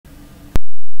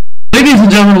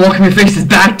Ladies and gentlemen, welcome your faces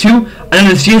back to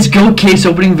another CSGO case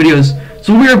opening videos.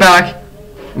 So we are back,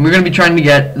 and we're going to be trying to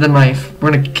get the knife.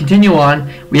 We're going to continue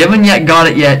on. We haven't yet got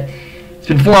it yet. It's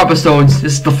been 4 episodes.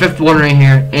 This is the 5th one right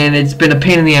here, and it's been a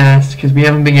pain in the ass because we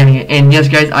haven't been getting it. And yes,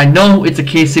 guys, I know it's a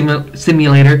case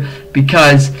simulator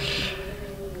because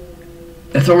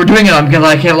that's what we're doing it on, because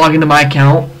I can't log into my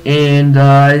account, and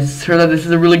it's turned out this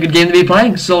is a really good game to be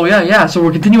playing. So yeah, so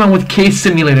we're continuing on with Case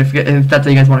Simulator, if that's how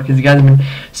you guys want it, because you guys have been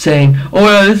saying, oh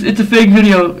yeah, it's a fake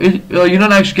video, you're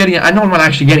not actually getting it. I know I'm not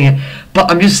actually getting it,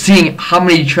 but I'm just seeing how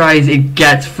many tries it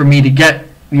gets for me to get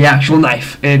the actual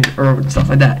knife, or stuff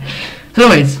like that. So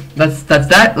anyways, that's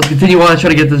that. Let's continue on and try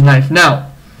to get this knife.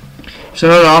 Now,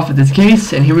 start off with this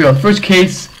case, and here we go, the first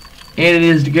case, and it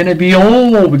is going to be,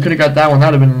 oh, we could have got that one,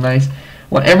 that would have been nice.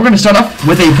 Well, and we're going to start off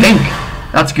with a pink.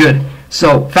 That's good.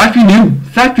 So, factory new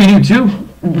too.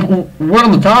 We're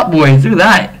on the top, boys. Look at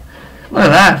that. Look at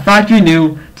that. Factory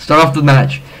new to start off the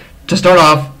match. To start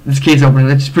off this case opening,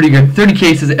 that's pretty good. 30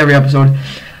 cases every episode.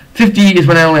 50 is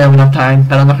when I only have enough time,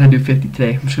 but I'm not going to do 50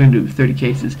 today. I'm just going to do 30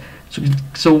 cases.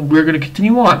 So we're going to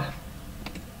continue on.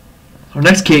 Our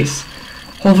next case.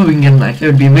 Hopefully we can get a knife. It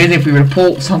would be amazing if we were to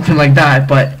pull something like that,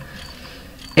 but...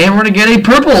 And we're going to get a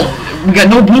purple. We got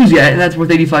no blues yet, and that's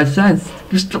worth 85 cents.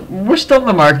 We're still in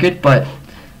the market, but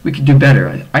we could do better.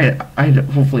 I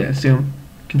hopefully, I assume.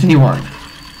 Continue on.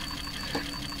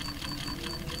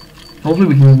 Hopefully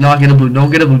we can not get a blue. Don't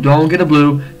get a blue. Don't get a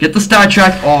blue. Get the Star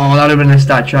Trek. Oh, that would have been a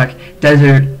Star Trek.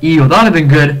 Desert Eagle. That would have been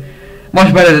good.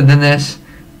 Much better than this,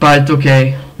 but it's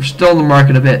okay. We're still in the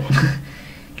market a bit.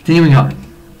 Continuing on.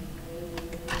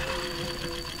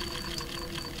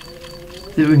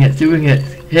 See what we can get. See what we can get.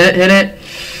 Hit it.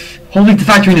 Hopefully the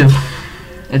factory new.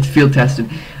 It's field tested.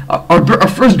 Our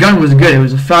first gun was good. It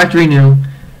was a factory new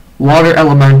water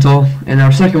elemental, and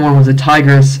our second one was a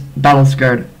Tigris battle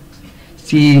scarred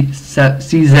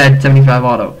CZ75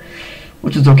 auto,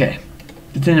 which is okay.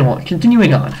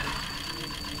 Continuing on.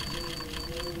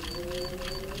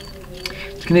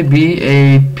 It's gonna be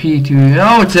a P2.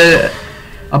 No, it's a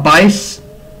Abyss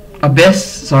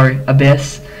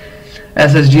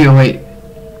SSG 08.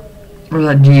 Where's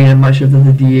that G? I'm not sure if that's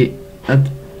a D8.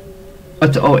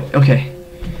 That's oh, okay.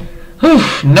 Whew,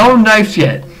 no knife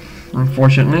yet,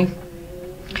 unfortunately.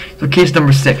 So case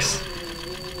number 6.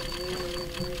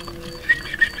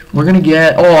 We're gonna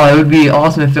get. Oh, it would be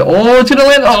awesome if it. Oh, it's gonna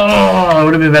win. Oh, it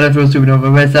would have been better if it was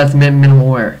Supernova, but that's minimal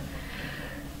wear,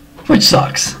 which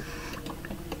sucks.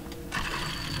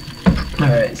 All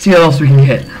right, see what else we can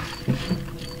hit.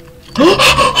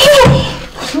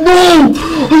 No!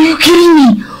 Are you kidding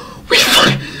me?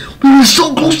 We were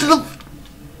so close to the...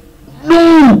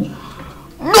 No!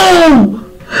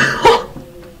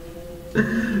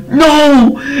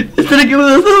 No! Instead of giving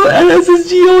us an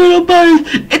SSGO and a bias,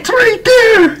 it's right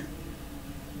there!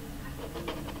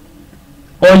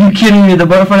 Oh, are you kidding me? The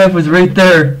butterfly knife was right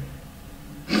there.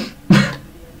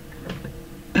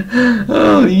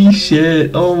 Holy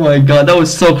shit. Oh my god, that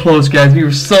was so close, guys. We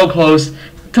were so close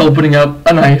to opening up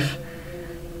a knife.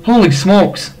 Holy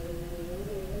smokes.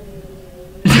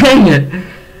 Dang it.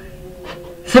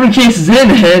 7 cases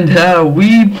in, and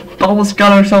we almost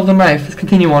got ourselves a knife. Let's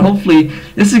continue on. Hopefully,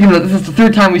 this is the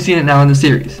 3rd time we've seen it now in the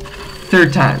series.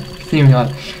 3rd time. Continuing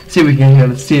on. See what we can get.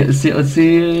 Let's see. Let's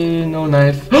see. No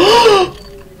knife. Oh,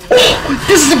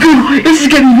 this is good. This is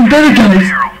getting even better, guys.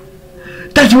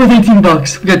 That's worth 18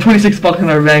 bucks. We got 26 bucks in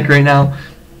our bank right now.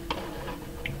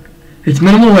 It's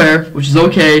minimal wear, which is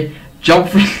okay. Jump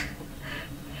free.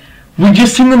 We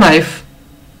just seen the knife.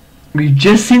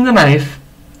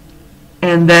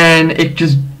 And then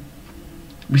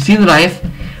we seen the knife,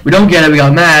 we don't get it, we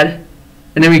got mad,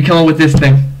 and then we come up with this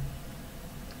thing.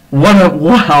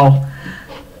 Wow.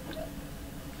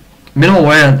 Minimal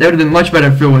wear, that would have been much better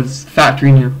if it was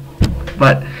factory new.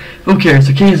 But, who cares,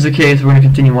 the case is a case, we're going to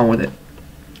continue on with it.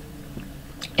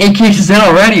 8 cases in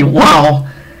already, wow.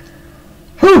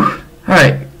 Whew,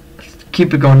 alright,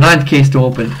 keep it going, 9th case to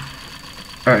open.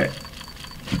 Alright.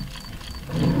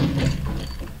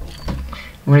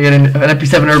 We're gonna get an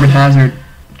MP7 Urban Hazard.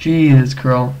 Jesus,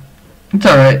 girl. It's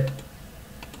alright.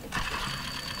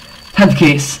 10th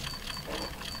case.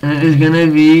 And it is gonna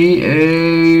be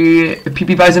a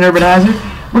PP Bison Urban Hazard.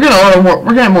 We're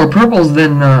getting more purples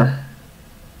than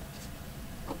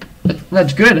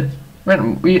that's good.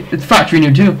 It's factory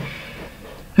new too.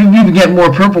 We even get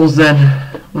more purples than,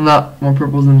 well, not more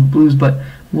purples than blues, but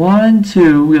 1,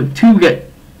 2. We have 2 get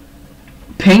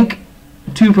pink,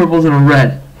 2 purples, and a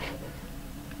red.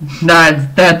 Nah,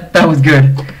 that was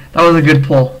good. That was a good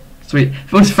pull. Sweet.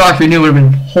 If it was factory new, it would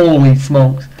have been holy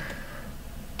smokes.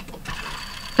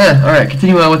 Alright,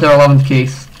 continuing on with our 11th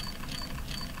case.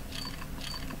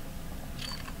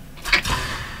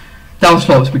 That was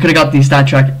close. We could have got the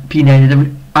StatTrak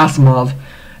P90 Asimov. It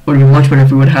would have been much better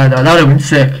if we would have had that. That would have been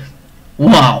sick.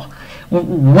 Wow.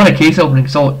 What a case opening.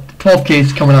 So, 12th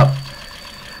case coming up.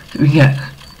 We get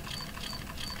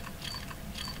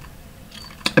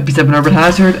P7 Urban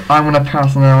Hazard. I'm going to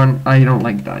pass on that one. I don't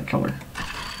like that color.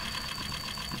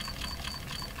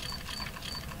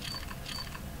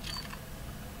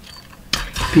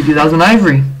 P2000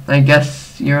 Ivory. I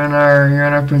guess you're in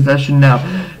our possession now.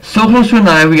 So close to a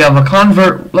 9. We have a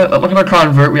convert. Look at our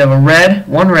convert. We have a red,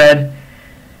 one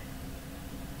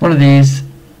of these,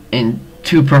 and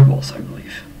 2 purples, I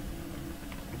believe.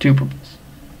 2 purples.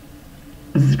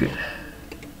 This is good.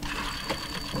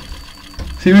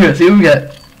 See what we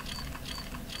get.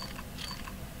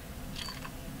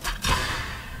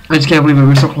 I just can't believe it.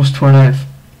 We're so close to our knife.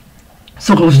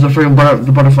 So close to the freaking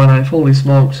the butterfly knife. Holy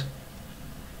smokes.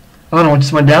 I don't know what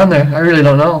just went down there. I really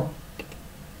don't know.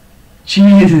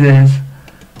 Jesus.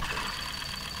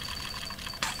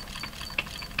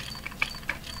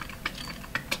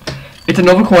 It's a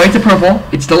Nova Koi. It's a purple.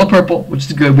 It's still a purple, which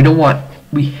is good.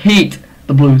 We hate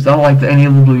the blues. I don't like any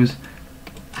of the blues.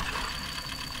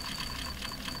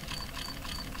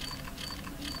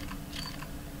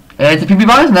 And it's a PP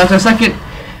Bison. That's our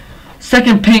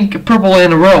second pink purple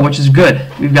in a row, which is good.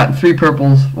 We've gotten 3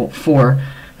 purples. Well, 4.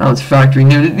 Now it's factory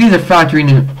new. These are factory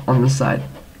new on this side,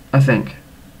 I think.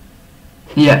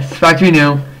 Yes, factory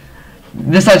new.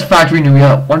 This side's factory new. We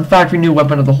got 1 factory new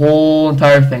weapon of the whole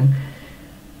entire thing.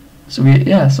 So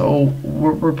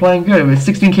we're playing good. We have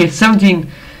 16 cases, 17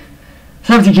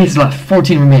 cases left,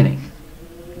 14 remaining.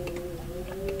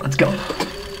 Let's go.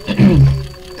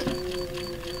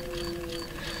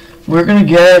 We're gonna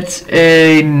get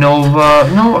a Nova.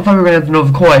 No, I thought we were gonna have the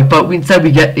Nova Koi, but instead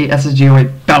we get a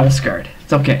SSG Battle Scarred.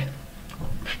 It's okay.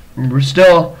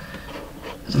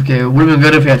 It's okay. It would have been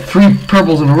good if we had 3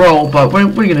 purples in a row, but what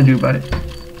are you gonna do about it?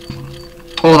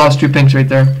 Oh, that was 2 pinks right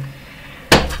there.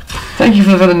 Thank you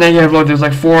for the negative. Look, there's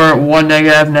like 4, 1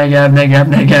 negative. We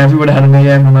would have had a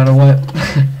negative no matter what.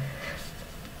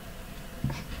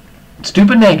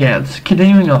 Stupid negatives.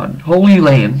 Continuing on. Holy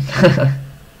lame.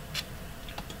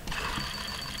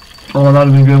 Oh, that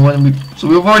would have been a good one. So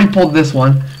we've already pulled this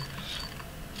one.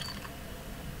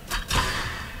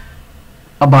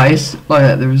 A bias. Oh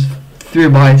yeah, there's 3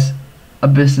 bias.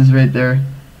 Abyss is right there.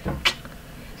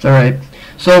 It's alright.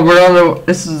 So we're on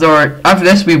the. After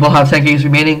this, we will have 10 cases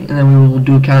remaining, and then we will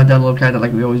do a countdown, little countdown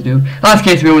like we always do. Last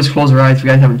case, we always close our eyes. If you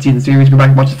guys haven't seen the series, go back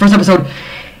and watch the first episode.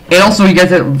 And also, you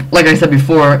guys, like I said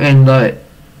before, and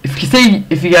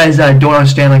if you guys don't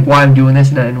understand like why I'm doing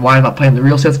this and why I'm not playing the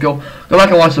real CS:GO, go back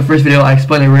and watch the first video. I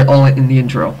explained it all in the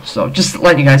intro. So just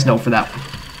letting you guys know for that.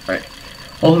 All right.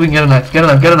 Hopefully we can get a knife. Get a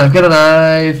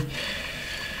knife.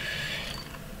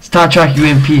 StatTrak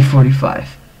UMP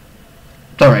 45.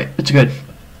 It's alright. It's good.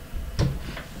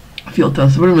 Field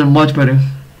test. It would have been much better.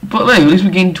 But hey, at least we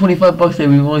gained 25 bucks today.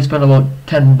 We've only spent about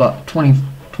 20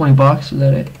 bucks. Is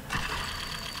that it?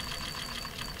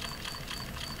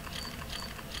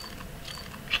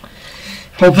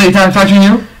 Hopefully time factory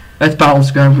new. That's Battle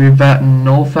Scarred. We have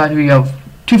no factory. We have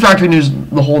 2 factory news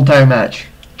the whole entire match.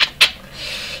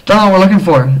 Don't know what we're looking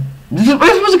for. This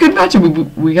was a good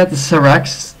matchup. We got the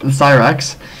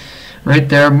Cyrex right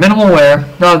there. Minimal wear.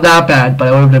 Not that bad, but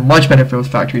it would have been much better if it was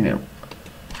factory new.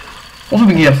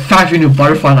 Hopefully we can get a factory new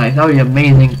butterfly knife. That would be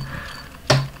amazing.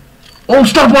 Oh,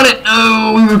 stop on it!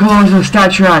 No, we were going to the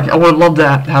StatTrak. I would love to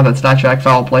have that StatTrak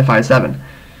foul play 5-7.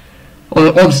 Or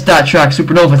the StatTrak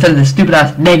Supernova instead of this stupid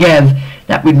ass negative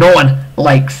that no one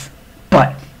likes.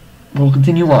 But we'll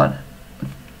continue on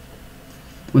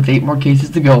with 8 more cases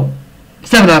to go.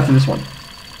 7 after this one.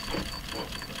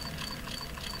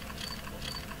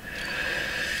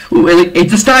 Ooh,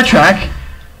 it's a StatTrak.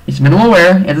 It's minimal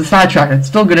wear. It's a StatTrak. It's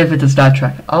still good if it's a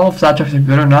StatTrak. I don't know if StatTraks are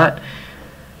good or not.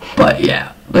 But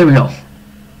yeah, there we go.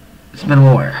 It's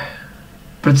minimal wear.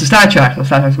 But it's a StatTrak. So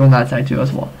StatTrak's going on that side too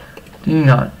as well. Continuing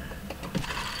on.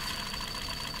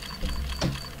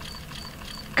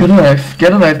 Get a knife.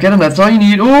 That's all you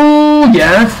need. Oh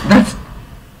yeah, that's.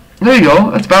 There you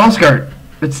go. That's Battle Scarred.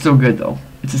 It's still good though.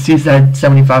 It's a C-side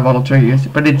 75 auto trigger,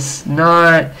 but it's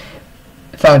not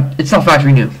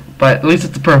factory new. But at least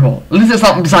it's the purple. At least it's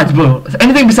something besides blue.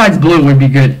 Anything besides blue would be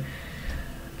good.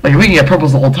 Like if we can get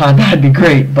purples the whole time, that'd be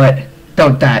great. But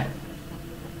doubt that.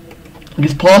 Like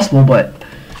it's possible, but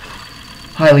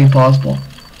highly impossible.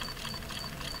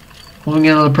 We'll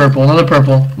get another purple.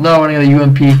 No, we're gonna get a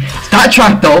UMP.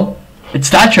 StatTrak though. It's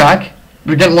StatTrak.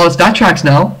 We're getting a lot of StatTraks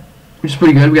now, which is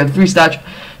pretty good. We got 2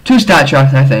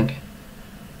 StatTraks, I think.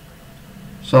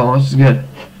 So this is good.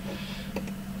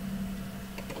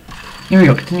 Here we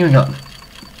go. Continuing on.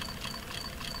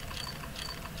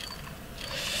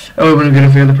 Oh, we're gonna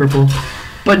figure the purple.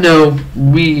 But no,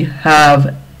 we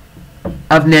have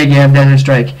negative Desert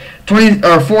Strike.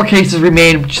 4 cases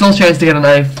remain. Still a chance to get a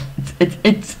knife.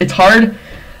 It's hard,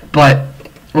 but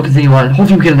we'll continue on.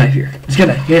 Hopefully we get a knife here. Let's get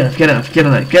a knife. Get a knife. Get a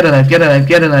knife. Get a knife. Get a knife.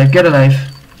 Get a knife. Get a knife.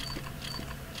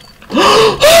 We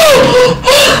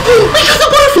got the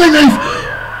butterfly knife.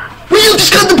 We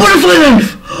just got the butterfly knife.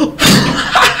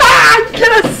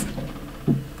 Yes.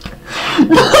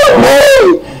 No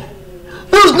way.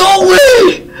 There's no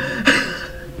way.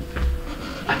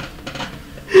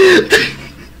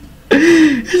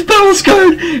 His battle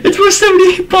scarred. It's worth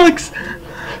 $78.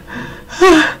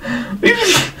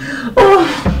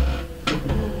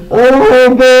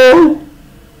 Oh no!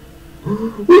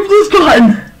 We've just gotten.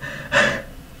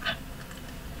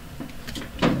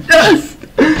 Yes!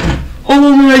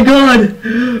 Oh my god!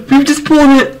 We've just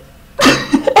pulled it.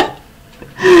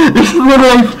 This is the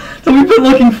knife that we've been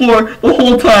looking for the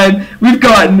whole time. We've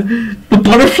gotten the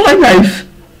butterfly knife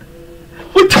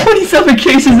with 27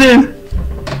 cases in.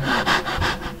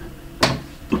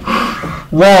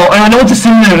 Wow, and I know it's a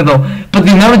simulator though, but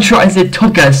the amount of tries it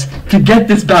took us to get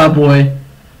this bad boy.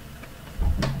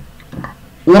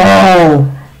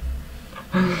 Wow.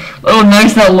 Oh,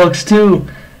 nice that looks too.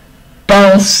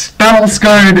 Battle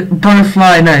scarred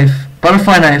butterfly knife.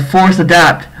 Butterfly knife, force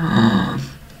adapt.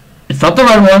 It's not the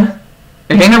red one.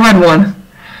 It ain't the red one.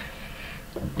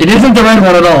 It isn't the red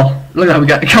one at all. Look at that, we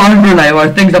got calendar knife, our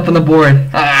things up on the board.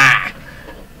 Ah.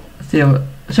 Let's see,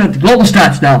 let's the global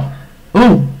stats now.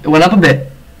 Ooh, it went up a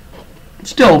bit.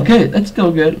 Still okay, that's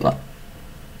still good.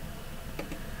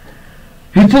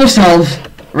 We put ourselves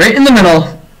right in the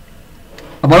middle.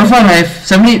 A butterfly knife,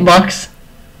 $78.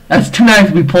 That's 2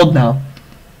 knives we pulled now.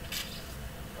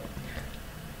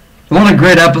 What a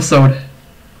great episode.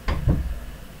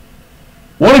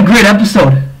 What a great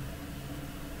episode.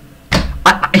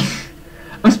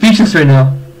 I'm speechless right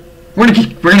now. We're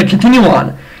gonna continue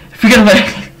on. If you're gonna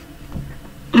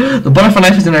the butterfly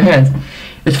knife is in our hands.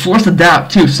 It's forced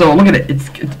adapt too, so look at it.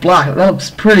 It's black. That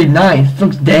looks pretty nice. It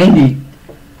looks dandy.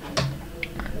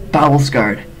 Battle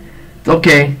scarred. It's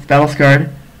okay. It's battle scarred.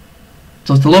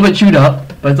 So it's a little bit chewed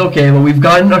up, but it's okay. But we've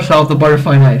gotten ourselves the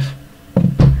butterfly knife.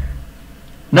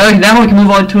 Now we can move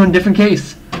on to a different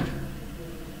case.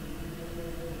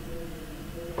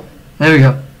 There we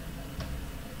go.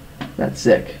 That's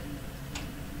sick.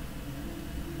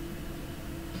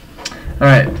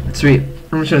 Alright, sweet.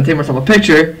 I'm just gonna take myself a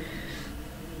picture.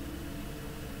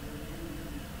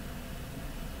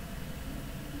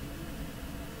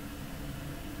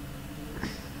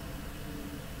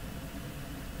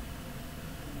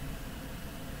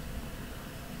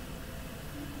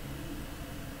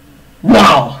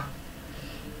 Wow!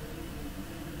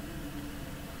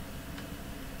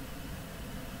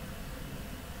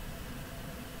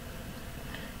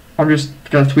 I'm just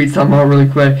gonna tweet something out really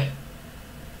quick.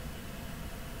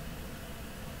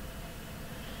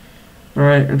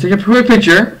 Alright, I'm gonna take a quick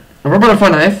picture of our butterfly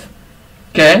knife.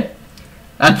 Okay.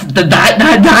 That's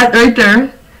that right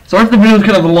there. Sorry if the video is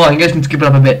kind of long, you guys can skip it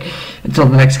up a bit until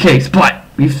the next case. But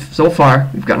so far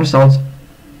we've gotten ourselves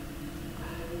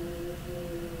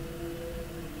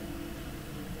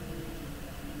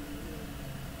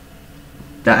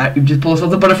that. You just pull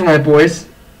ourselves the butterfly knife, boys.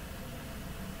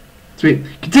 Sweet.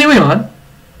 Continuing on.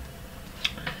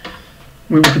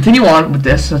 We will continue on with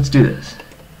this. Let's do this.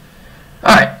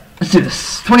 Alright, let's do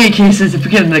this. 28 cases. If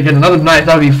we get another knife,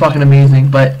 that would be fucking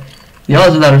amazing. But the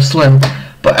odds of that are slim.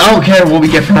 But I don't care what we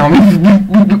get for now.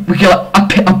 We got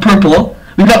a purple.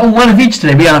 We got one of each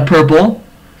today. We got a purple.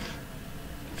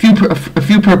 A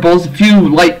few purples. A few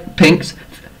light pinks.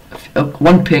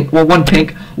 One pink. Well, one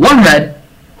pink. One red.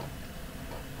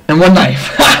 And one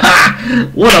knife.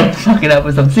 What a fucking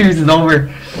episode. Series is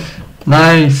over.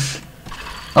 Nice.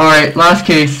 Alright, last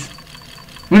case.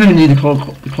 We don't even need to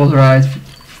close our eyes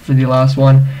for the last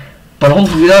one. But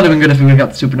hopefully that would have been good if we would have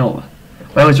got the supernova.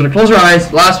 But anyways, we're going to close our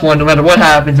eyes. Last one, no matter what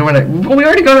happens. Well, we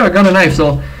already got a knife,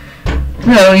 so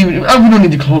we don't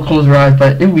need to close our eyes,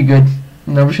 but it would be good.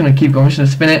 No, we're just going to keep going. We're just going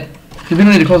to spin it. Because we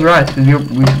don't need to close our eyes. Because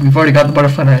we've already got the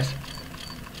butterfly knives.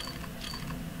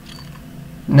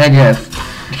 Negative.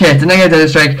 Okay, it's a negative Desert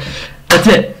Strike. That's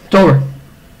it. It's over.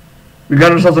 We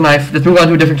got ourselves a knife. Let's move on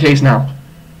to a different case now.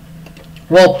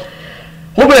 Well,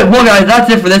 guys, that's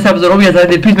it for this episode. Hope you guys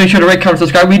liked it. Please make sure to rate, comment,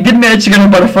 subscribe. We did manage to get a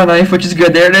butterfly knife, which is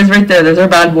good. There it is right there. There's our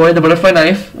bad boy, the butterfly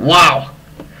knife. Wow.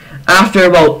 After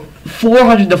about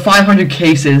 400 to 500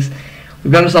 cases,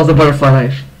 we've got ourselves a butterfly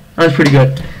knife. That's pretty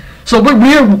good. So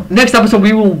next episode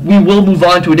we will move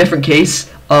on to a different case.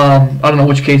 I don't know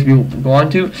which case we will go on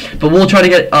to, but we'll try to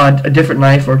get a different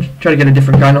knife or try to get a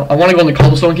different kind. I want to go in the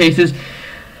cobblestone cases.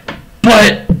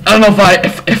 But I don't know if I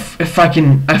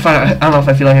don't know if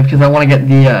I feel like it, because I want to get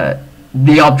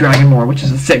the Op Dragon more, which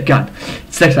is a sick gun.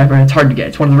 It's sick sniper and it's hard to get.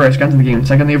 It's one of the rarest guns in the game. It's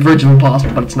like on the verge of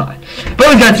impossible, but it's not. But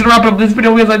anyways, guys, to wrap up this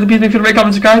video, we guys like the piece, make sure to rate,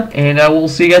 comment, subscribe, and we'll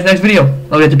see you guys next video.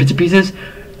 Love you guys, the bits and pieces,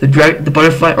 the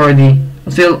butterfly, or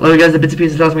I'll see you guys, the bits and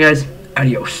pieces. Awesome, guys.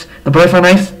 Adios. The butterfly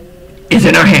knife is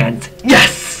in our hands. Yes.